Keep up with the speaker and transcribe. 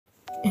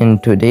In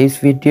today's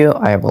video,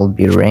 I will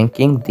be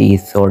ranking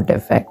these sword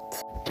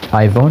effects.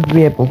 I won't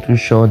be able to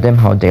show them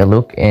how they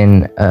look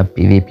in a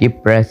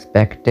PvP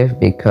perspective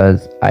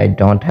because I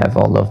don't have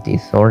all of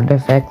these sword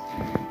effects,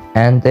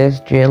 and this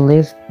tier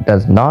list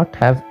does not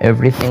have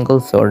every single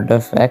sword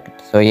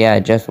effect, so yeah, I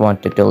just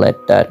wanted to let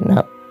that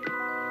know.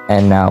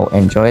 And now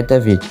enjoy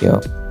the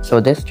video. So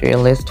this tier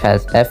list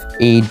has F,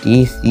 A,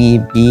 D, C,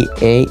 B,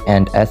 A,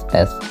 and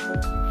SS.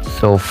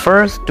 So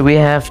first we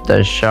have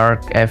the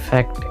shark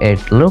effect.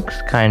 It looks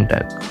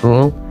kinda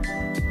cool.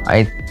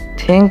 I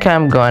think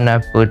I'm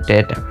gonna put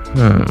it,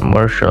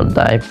 where should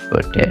I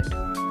put it?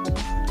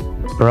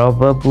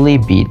 Probably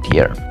B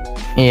tier.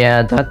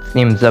 Yeah, that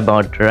seems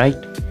about right.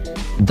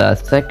 The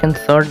second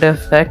sword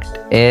effect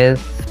is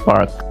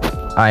spark.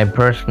 I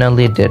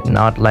personally did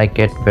not like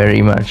it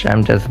very much.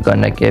 I'm just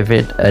gonna give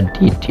it a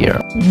D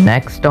tier.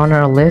 Next on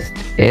our list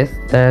is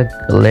the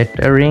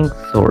glittering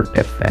sword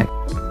effect.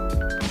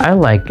 I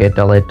like it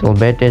a little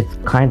bit. It's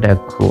kinda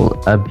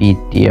cool, a B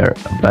tier,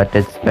 but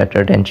it's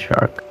better than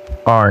shark.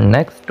 Our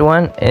next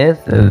one is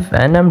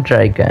Venom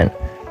Dragon.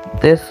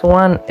 This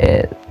one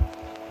is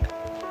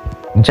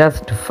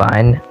just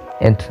fine.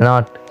 It's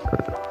not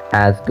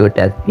as good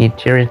as B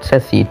tier, it's a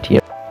C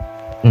tier.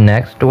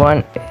 Next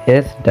one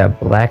is the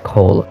black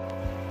hole.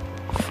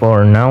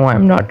 For now,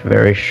 I'm not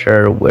very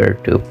sure where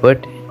to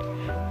put it.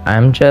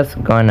 I'm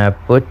just gonna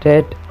put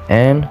it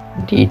in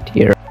D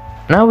tier.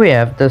 Now we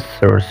have the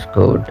source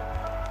code.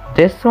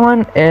 This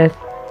one is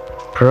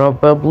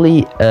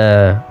probably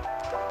a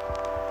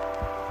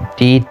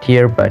D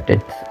tier, but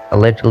it's a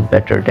little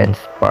better than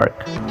spark.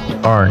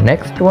 Our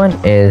next one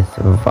is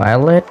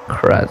violet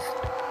crust.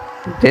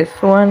 This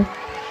one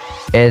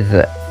is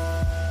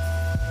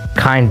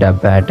kinda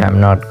bad, I'm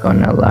not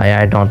gonna lie.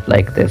 I don't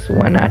like this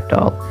one at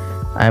all.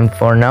 I'm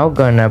for now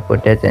gonna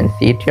put it in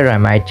C tier. I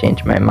might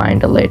change my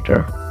mind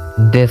later.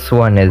 This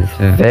one is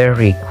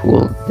very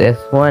cool. This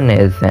one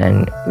is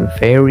an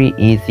very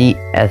easy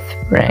S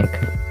rank.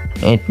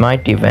 It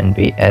might even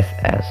be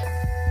SS.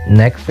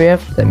 Next we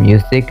have the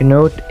music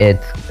note.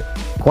 It's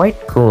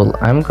quite cool.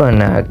 I'm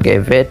gonna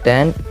give it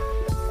an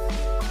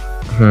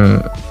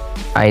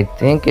I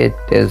think it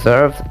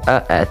deserves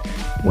a S.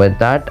 With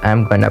that,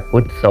 I'm gonna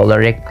put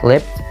solar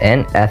eclipse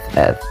in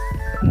SS.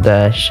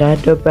 The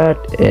shadow bat,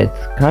 it's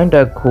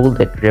kinda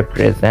cool. It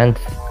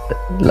represents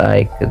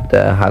like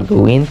the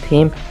Halloween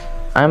theme.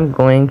 I'm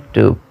going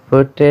to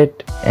put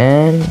it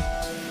in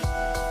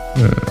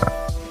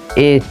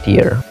A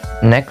tier.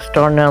 Next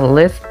on our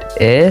list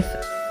is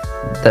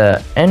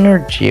the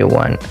energy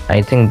one.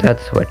 I think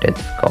that's what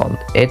it's called.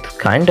 It's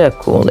kinda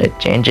cool. It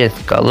changes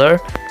color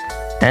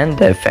and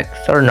the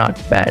effects are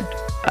not bad.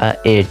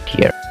 A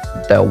tier.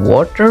 The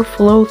water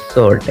flow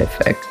sword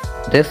effect.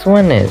 This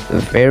one is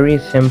very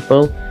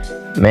simple.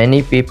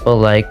 Many people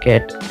like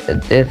it.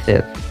 This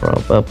is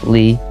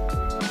probably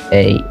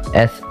a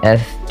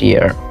SS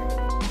tier.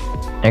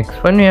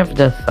 Next one we have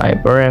the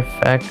cyber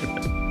effect.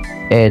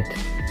 It's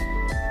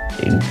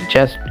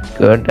just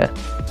good,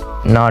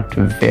 not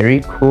very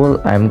cool.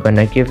 I'm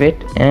gonna give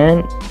it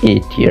an A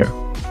tier.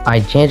 I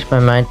changed my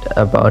mind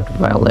about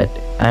violet.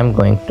 I'm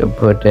going to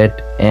put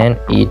it in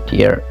E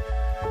tier.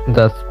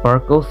 The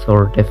sparkle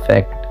sword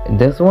effect.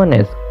 This one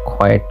is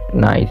quite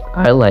nice.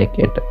 I like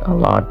it a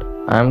lot.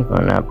 I'm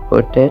gonna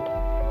put it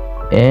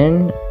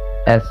in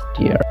S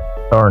tier.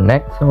 Our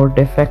next sword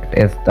effect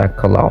is the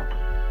claw.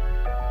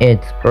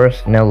 It's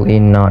personally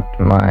not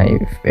my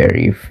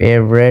very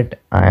favorite.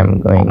 I'm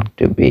going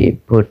to be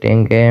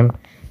putting him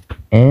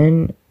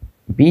in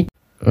B.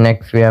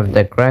 Next we have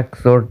the crack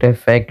sword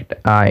effect.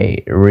 I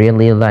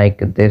really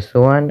like this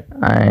one.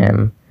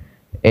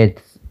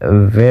 It's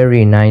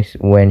very nice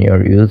when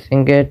you're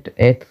using it.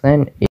 It's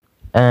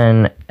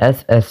an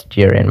SS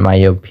tier in my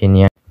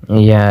opinion.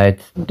 Yeah,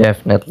 it's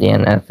definitely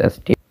an SS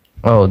tier.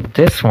 Oh,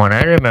 this one,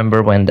 I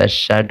remember when the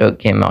shadow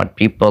came out,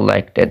 people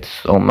liked it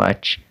so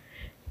much.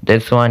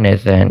 This one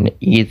is an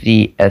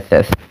easy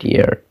SS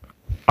tier.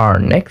 Our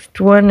next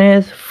one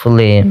is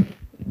flame.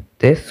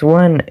 This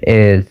one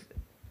is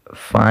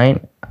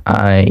fine.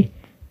 I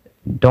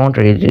don't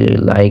really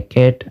like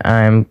it.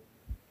 I'm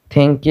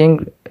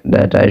thinking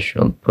that I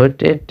should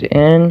put it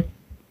in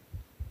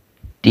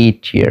D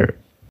tier.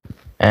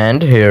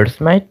 And here's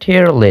my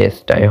tier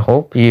list. I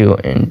hope you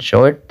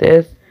enjoyed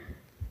this.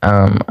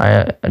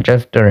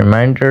 Just a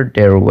reminder,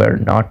 there were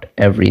not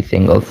every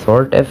single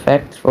sword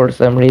effects for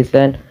some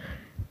reason.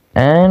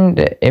 And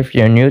if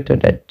you're new to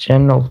the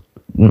channel,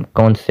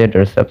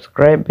 consider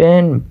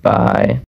subscribing. Bye.